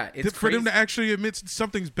 Yeah, it's for them to actually admit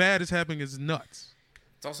something's bad is happening is nuts.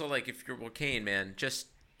 It's also like if you're Will Kane, man, just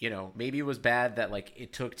maybe it was bad that like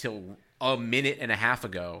it took till a minute and a half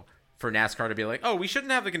ago for NASCAR to be like, oh, we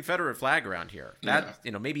shouldn't have the Confederate flag around here. That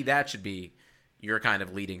maybe that should be your kind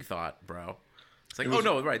of leading thought, bro. It's like,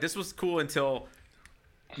 no, right, this was cool until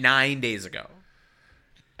 9 days ago.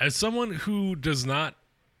 As someone who does not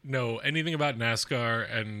know anything about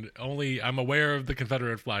NASCAR and I'm aware of the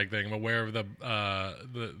Confederate flag thing. I'm aware of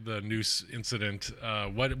the noose incident.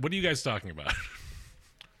 What are you guys talking about?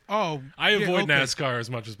 Oh, I avoid NASCAR as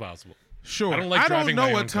much as possible. Sure. I don't like driving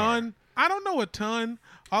my own car. I don't know a ton.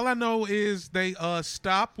 All I know is they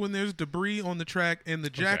stop when there's debris on the track and the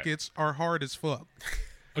jackets are hard as fuck.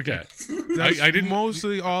 Okay. That's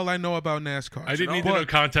mostly all I know about NASCAR. I didn't need to know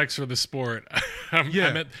context for the sport. I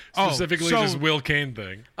meant specifically this Will Kane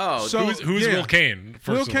thing. Oh, so who's Will Kane?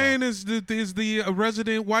 Will Kane is the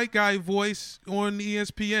resident white guy voice on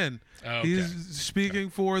ESPN. Oh, okay. He's speaking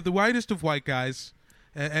for the whitest of white guys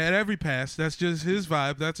at every pass. That's just his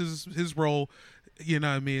vibe. That's his role. You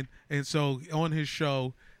know what I mean? And so on his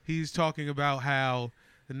show, he's talking about how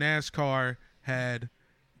the NASCAR had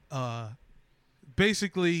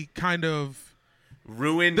basically kind of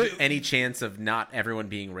ruined any chance of not everyone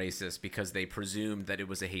being racist because they presumed that it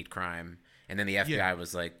was a hate crime. And then the FBI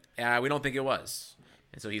was like, we don't think it was.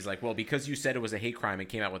 And so he's like, well, because you said it was a hate crime and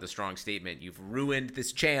came out with a strong statement, you've ruined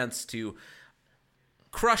this chance to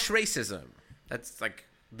crush racism. That's like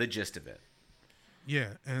the gist of it. Yeah,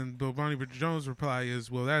 and Bomani Jones' reply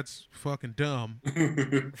is, well, that's fucking dumb.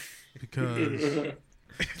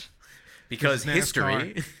 because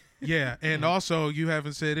history. Yeah, and also you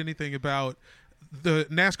haven't said anything about the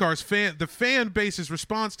NASCAR's fan base's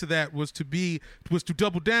response to that was to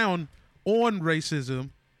double down on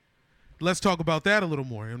racism. Let's talk about that a little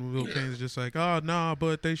more. And Will Kane's just like, oh no,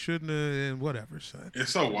 but they shouldn't have, and whatever. So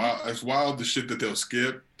it's so wild. It's wild the shit that they'll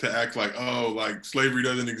skip to act like, oh, like slavery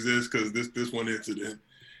doesn't exist because this one incident.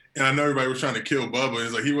 And I know everybody was trying to kill Bubba.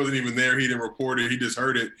 It's like he wasn't even there. He didn't report it. He just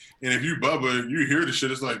heard it. And if you Bubba, you hear the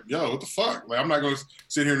shit. It's like, yo, what the fuck? Like I'm not gonna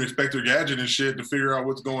sit here and Inspector Gadget and shit to figure out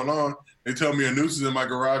what's going on. They tell me a noose is in my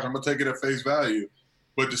garage. I'm gonna take it at face value.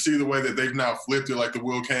 But to see the way that they've now flipped it, like the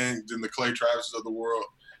Will Kangs and the Clay Travises of the world,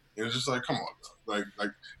 and it's just like, come on, bro.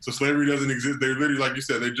 Like, so slavery doesn't exist. They literally, like you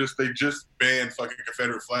said, they just banned fucking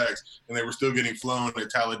Confederate flags, and they were still getting flown at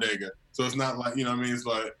Talladega. So it's not like, you know what I mean? It's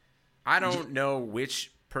like, I don't know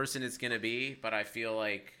which person it's gonna be, but I feel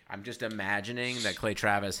like I'm just imagining that Clay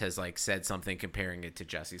Travis has like said something comparing it to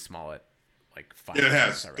Jesse Smollett. Like 5 yeah, it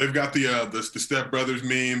has. already. They've got the Step Brothers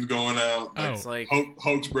memes going out. Oh. It's like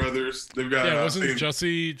Hoax Brothers. They've got. Yeah, wasn't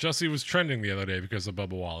Jesse was trending the other day because of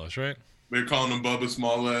Bubba Wallace, right? They're calling him Bubba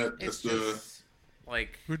Smollett. it's That's just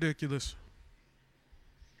like Ridiculous.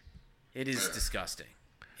 it is disgusting.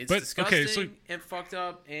 It's But, disgusting okay, so- and fucked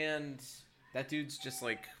up, and that dude's just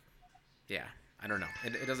like, yeah, I don't know.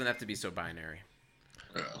 It doesn't have to be so binary.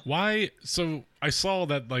 Why? So I saw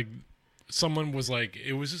that like someone was like,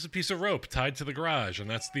 it was just a piece of rope tied to the garage, and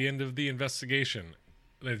that's the end of the investigation.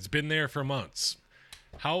 It's been there for months.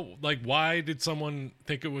 How? Like, why did someone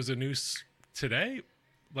think it was a noose today?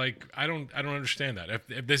 Like, I don't understand that.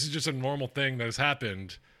 If this is just a normal thing that has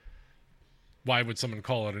happened, why would someone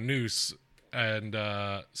call it a noose? And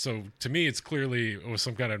so to me, it's clearly it was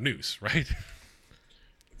some kind of noose, right?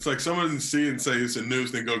 It's like someone doesn't see it and say it's a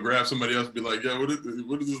noose, then go grab somebody else and be like, yeah, what does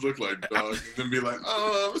this look like, dog? And then be like,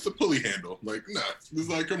 oh, it's a pulley handle. Like, nah. It's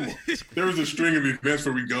like, come on. There was a string of events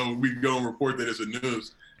where we go and report that it's a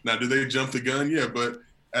noose. Now, do they jump the gun? Yeah, but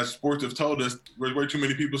as sports have told us, there's way too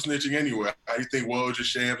many people snitching anyway. How do you think Woj and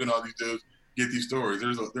Shams and all these dudes get these stories?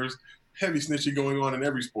 There's heavy snitching going on in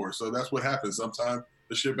every sport. So that's what happens. Sometimes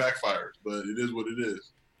the shit backfires, but it is what it is.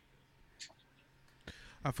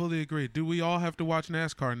 I fully agree. Do we all have to watch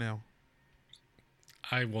NASCAR now?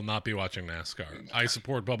 I will not be watching NASCAR. I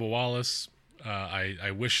support Bubba Wallace.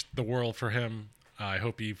 I wish the world for him. I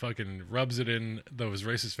hope he fucking rubs it in those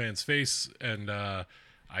racist fans' face, and I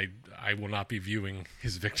will not be viewing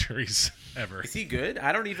his victories ever. Is he good?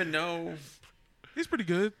 I don't even know. He's pretty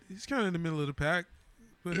good. He's kind of in the middle of the pack,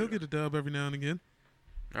 but he'll get a dub every now and again.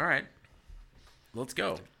 All right, let's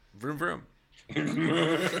go. Vroom vroom. Is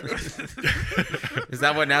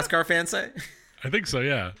that what NASCAR fans say? I think so,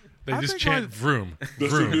 yeah. They I just think chant like- vroom.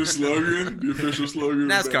 That's vroom. the new slogan, the official slogan.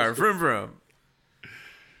 of NASCAR, vroom vroom.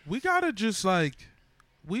 We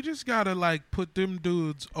just gotta put them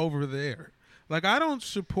dudes over there. Like, I don't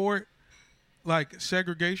support like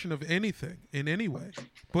segregation of anything in any way,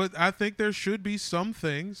 but I think there should be some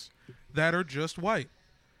things that are just white,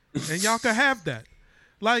 and y'all can have that.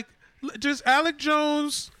 Like, just Alec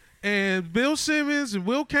Jones and Bill Simmons and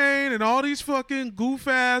Will Kane and all these fucking goof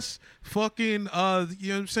ass fucking you know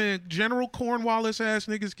what I'm saying, General Cornwallis ass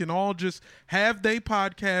niggas can all just have they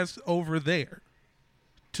podcast over there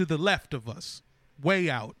to the left of us, way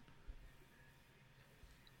out.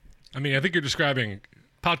 I mean, I think you're describing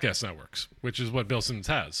podcast networks, which is what Bill Simmons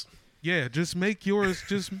has. Yeah, just make yours,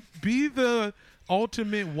 just be the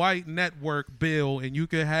ultimate white network, Bill, and you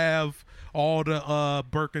can have all the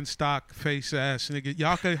Birkenstock face ass nigga.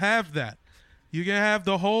 Y'all can have that. You can have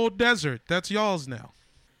the whole desert. That's y'all's now.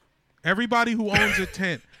 Everybody who owns a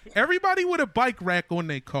tent, everybody with a bike rack on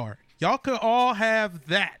their car, y'all could all have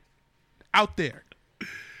that out there.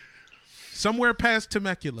 Somewhere past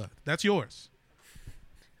Temecula. That's yours.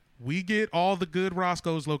 We get all the good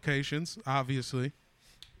Roscoe's locations, obviously.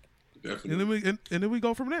 Definitely. And then we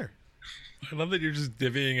go from there. I love that you're just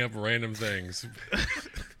divvying up random things.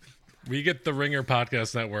 We get the Ringer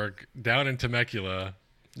Podcast Network down in Temecula.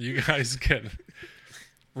 You guys get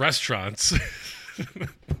restaurants.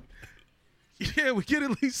 Yeah, we get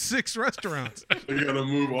at least 6 restaurants. They gotta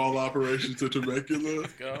move all operations to Temecula.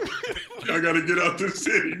 Go. Y'all gotta get out the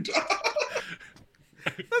city, dog.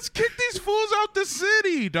 Let's kick these fools out the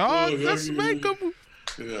city, dog. Oh, yeah, Let's yeah, make yeah. them.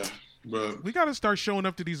 Yeah, but We got to start showing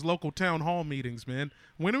up to these local town hall meetings, man.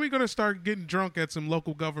 When are we going to start getting drunk at some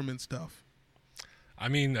local government stuff? I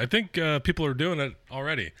mean, I think people are doing it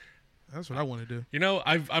already. That's what I want to do. You know,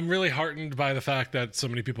 I'm really heartened by the fact that so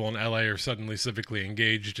many people in LA are suddenly civically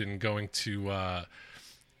engaged in going to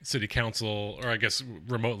city council, or I guess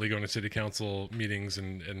remotely going to city council meetings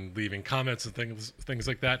and leaving comments and things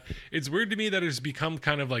like that. It's weird to me that it's become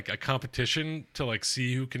kind of like a competition to like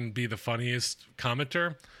see who can be the funniest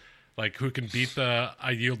commenter, like who can beat the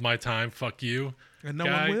 "I yield my time, fuck you" And no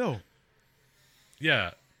guy. one will.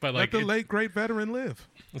 Yeah, but like Let the late, great veteran live.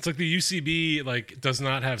 it's like the UCB like does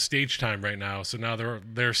not have stage time right now, so now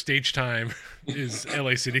their stage time is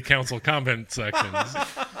LA City Council comment sections,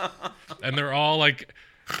 and they're all like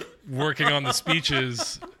working on the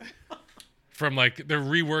speeches from like they're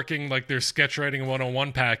reworking like their sketch writing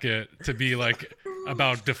 101 packet to be like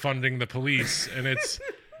about defunding the police, and it's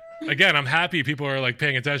again I'm happy people are like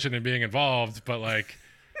paying attention and being involved, but like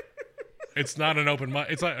It's not an open mic.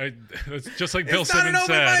 It's like it's just like Bill It's not an Simmons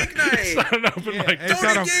open said. mic night. It's not an open mic. It's Don't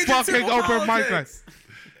not a engage in fucking civil open mic night.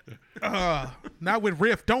 politics. Not with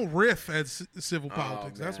riff. Don't riff at civil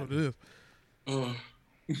politics. That's man. what it is.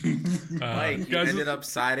 Mike, you guys- ended up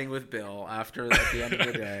siding with Bill at the end of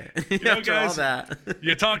the day. know, After all guys- that.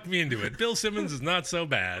 You talked me into it. Bill Simmons is not so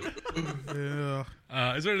bad. Yeah.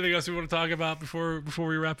 Is there anything else we want to talk about before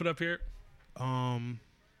we wrap it up here?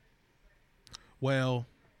 Well,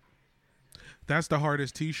 that's the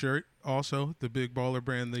hardest T-shirt. Also, the Big Baller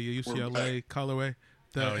brand, the UCLA colorway,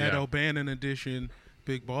 the Oh, Ed yeah. O'Bannon edition,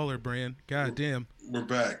 Big Baller brand. God damn. We're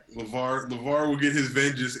back. LeVar will get his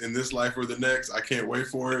vengeance in this life or the next. I can't wait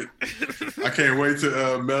for it. I can't wait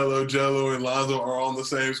to Melo, Jello, and Lonzo are on the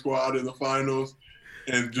same squad in the finals,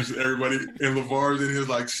 and just everybody. And LeVar's in his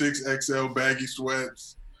like 6XL baggy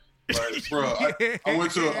sweats. Like, bro, I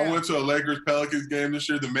went to a Lakers Pelicans game this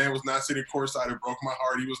year. The man was not sitting courtside. It broke my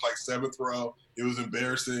heart. He was like 7th row. It was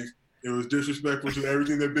embarrassing. It was disrespectful to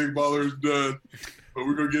everything that Big Baller has done. But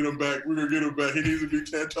we're gonna get him back. We're gonna get him back. He needs to be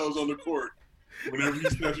 10 toes on the court whenever he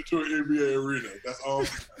steps into an NBA arena. That's all.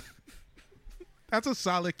 That's a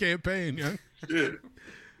solid campaign, young. Shit.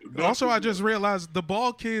 Also, I just realized the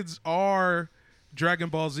Ball Kids are Dragon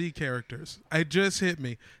Ball Z characters. It just hit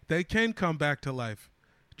me. They can come back to life.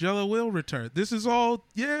 Jello will return. This is all,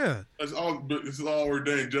 yeah. This is all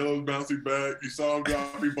ordained. Jello's bouncing back. You saw him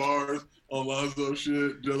dropping bars on Lonzo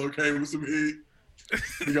shit. Jello came with some heat.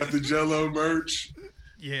 You got the Jello merch.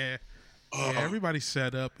 Yeah. Yeah, everybody's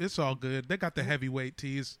set up. It's all good. They got the heavyweight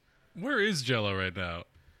tees. Where is Jello right now?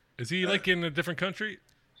 Is he like in a different country?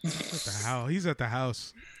 At the house. He's at the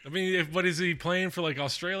house. I mean, what is he playing for, like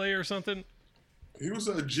Australia or something? He was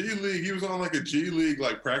a G League. He was on like a G League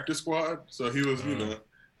like practice squad. So he was,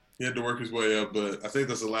 he had to work his way up. But I think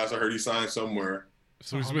that's the last I heard. He signed somewhere.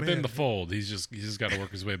 So he's Oh, within man. the fold. He's just got to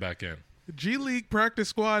work his way back in. G League practice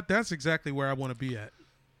squad, that's exactly where I want to be at.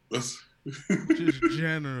 That's Just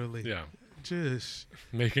generally. Yeah, Just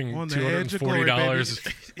making on the edge of glory,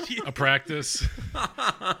 $240 baby. a practice.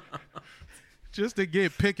 Just to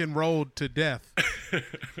get pick and rolled to death.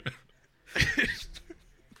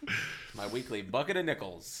 My weekly bucket of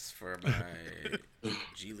nickels for my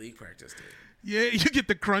G League practice day. Yeah, you get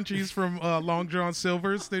the crunchies from Long John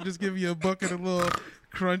Silver's. They just give you a bucket of little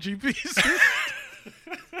crunchy pieces.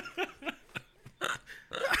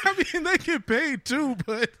 I mean, they get paid too,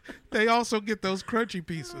 but they also get those crunchy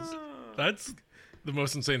pieces. That's the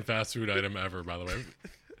most insane fast food item ever, by the way.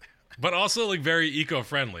 But also like very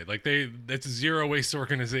eco-friendly. Like it's a zero waste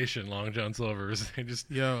organization, Long John Silver's. They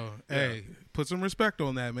just Yo, hey, put some respect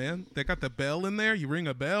on that, man. They got the bell in there. You ring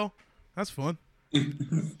a bell. That's fun.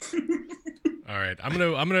 All right, I'm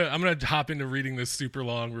gonna hop into reading this super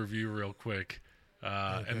long review real quick,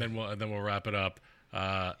 and then we'll wrap it up.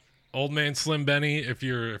 Old Man Slim Benny, if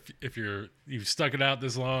you've stuck it out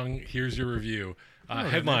this long, here's your review.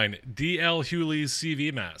 Headline: D.L. Hewley's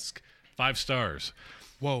CV mask, 5 stars.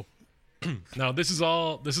 Whoa. Now this is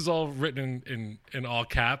all written in all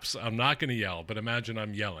caps. I'm not gonna yell, but imagine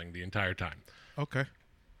I'm yelling the entire time. Okay.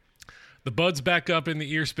 The buds back up in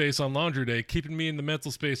the ear space on laundry day, keeping me in the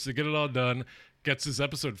mental space to get it all done. Gets this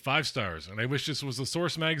episode 5 stars, and I wish this was the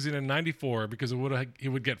Source magazine in '94 because he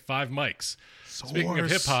would get 5 mics. Speaking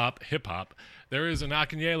of hip hop, there is an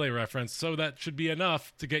Akinyele reference, so that should be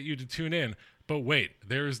enough to get you to tune in. But wait,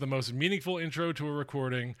 there is the most meaningful intro to a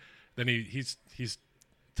recording. Then he's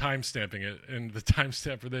time stamping it, and the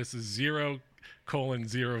timestamp for this is 0:00.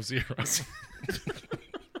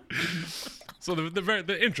 So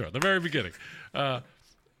the intro, the very beginning.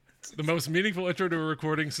 The most meaningful intro to a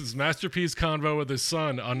recording since Masterpiece convo with his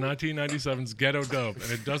son on 1997's Ghetto Dope,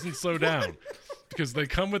 and it doesn't slow down because they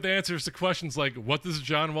come with answers to questions like, what does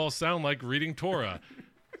John Wall sound like reading Torah?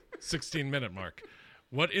 16-minute mark.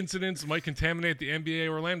 What incidents might contaminate the NBA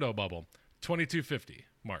Orlando bubble? 2250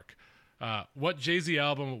 mark. What Jay-Z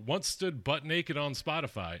album once stood butt naked on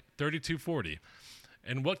Spotify? 3240.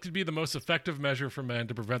 And what could be the most effective measure for men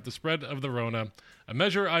to prevent the spread of the Rona? A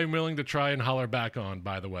measure I'm willing to try and holler back on,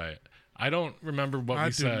 by the way. I don't remember what I we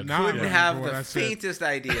do said. not Couldn't remember have what the I said. faintest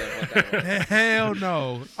idea of what that was. Hell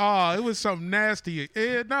no. Oh, it was something nasty.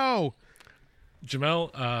 No.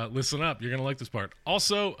 Jamel, listen up. You're going to like this part.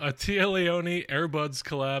 Also, a Tia Leone Airbuds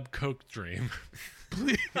collab Coke dream.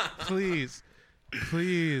 Please.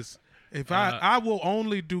 If I will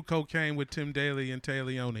only do cocaine with Tim Daly and Tay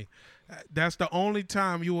Leone. That's the only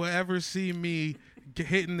time you will ever see me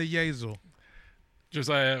hitting the Yazel.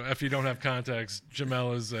 Josiah, if you don't have context,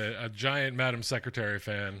 Jamel is a giant Madam Secretary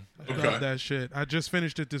fan. Love that shit. I just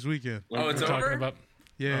finished it this weekend. Oh, it's We're talking over? about.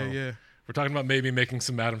 Yeah. We're talking about maybe making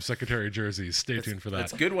some Madam Secretary jerseys. Stay tuned for that.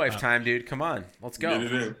 That's good wife time, dude. Come on, let's go.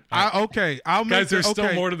 Get it in. I'll make Guys, there's okay.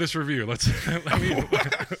 still more to this review. Let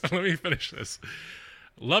me finish this.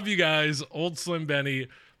 Love you guys, Old Slim Benny.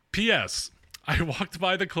 P.S. I walked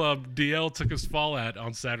by the club DL took his fall at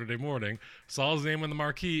on Saturday morning, saw his name on the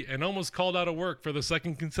marquee, and almost called out of work for the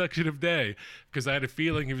second consecutive day because I had a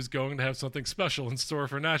feeling he was going to have something special in store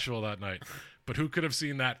for Nashville that night. But who could have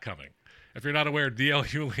seen that coming? If you're not aware, DL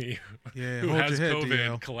Hewley, who hold has your head, COVID,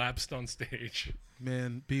 DL. collapsed on stage.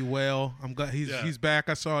 Man, be well. I'm glad he's back.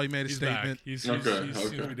 I saw he made a He's statement. back. He seems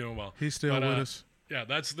to be doing well. He's still with us. Yeah,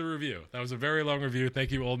 that's the review. That was a very long review.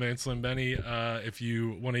 Thank you, Old Man Slim Benny. If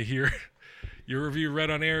you want to hear your review read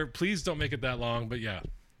on air, please don't make it that long. But yeah,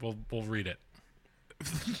 we'll read it.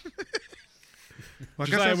 Well,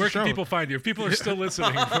 Josiah, where can people find you? If people are still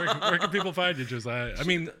listening, where can people find you, Josiah? I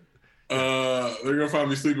mean, they're gonna find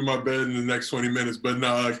me sleep in my bed in the next 20 minutes. But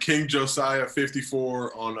no, King Josiah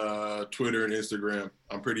 54 on Twitter and Instagram.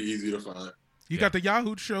 I'm pretty easy to find. You got the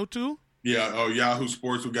Yahoo show too? Yeah. Oh, Yahoo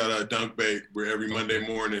Sports. We got a dunk bait where every Monday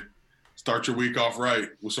morning. Start your week off right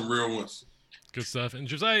with some real ones. good stuff. And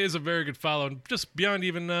Josiah is a very good follow, just beyond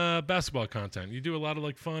even basketball content. You do a lot of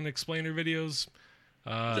like fun explainer videos.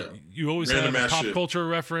 You always Random have a ass pop shit. culture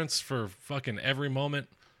reference for fucking every moment.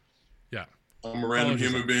 Yeah. I'm a random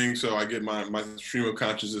human being, so I get my stream of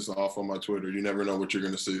consciousness off on my Twitter. You never know what you're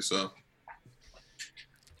going to see, so.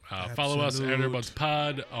 Follow us at Airbuds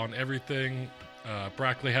Pod on everything.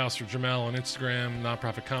 Broccoli House for Jamel on Instagram.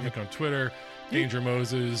 Nonprofit Comic on Twitter. Danger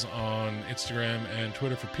Moses on Instagram and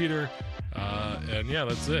Twitter for Peter. And yeah,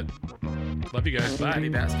 that's it. Love you guys. Bye. Happy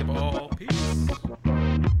basketball. Peace.